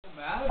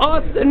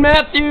Austin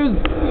Matthews,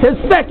 his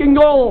second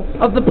goal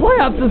of the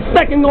playoffs, his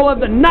second goal of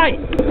the night.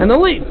 And the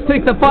Leafs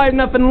take the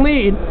 5-0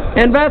 lead,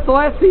 and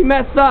Vasilevsky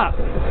messed up.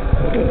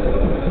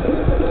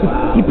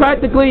 He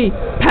practically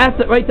passed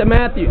it right to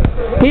Matthews.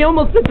 He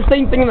almost did the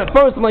same thing in the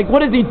first. I'm like,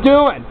 what is he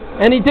doing?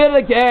 And he did it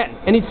again,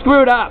 and he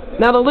screwed up.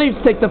 Now the Leafs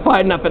take the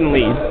 5-0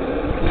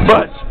 lead.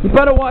 But you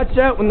better watch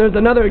out when there's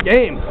another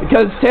game,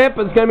 because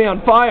Tampa's going to be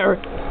on fire.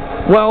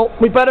 Well,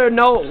 we better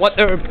know what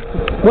to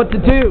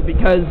do,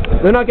 because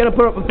they're not going to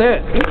put up with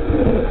this.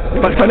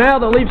 But for now,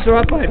 the Leafs are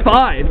up by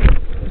 5.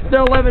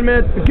 Still 11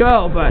 minutes to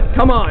go, but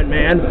come on,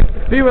 man.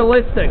 Be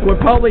realistic. We've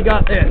probably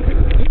got this.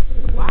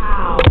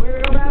 Wow.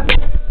 We're going to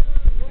go.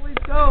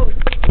 Leafs go.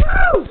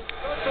 Woo!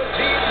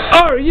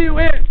 Are you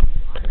in?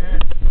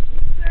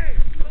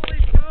 Go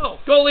Leafs go.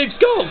 Go Leafs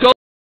go. Go.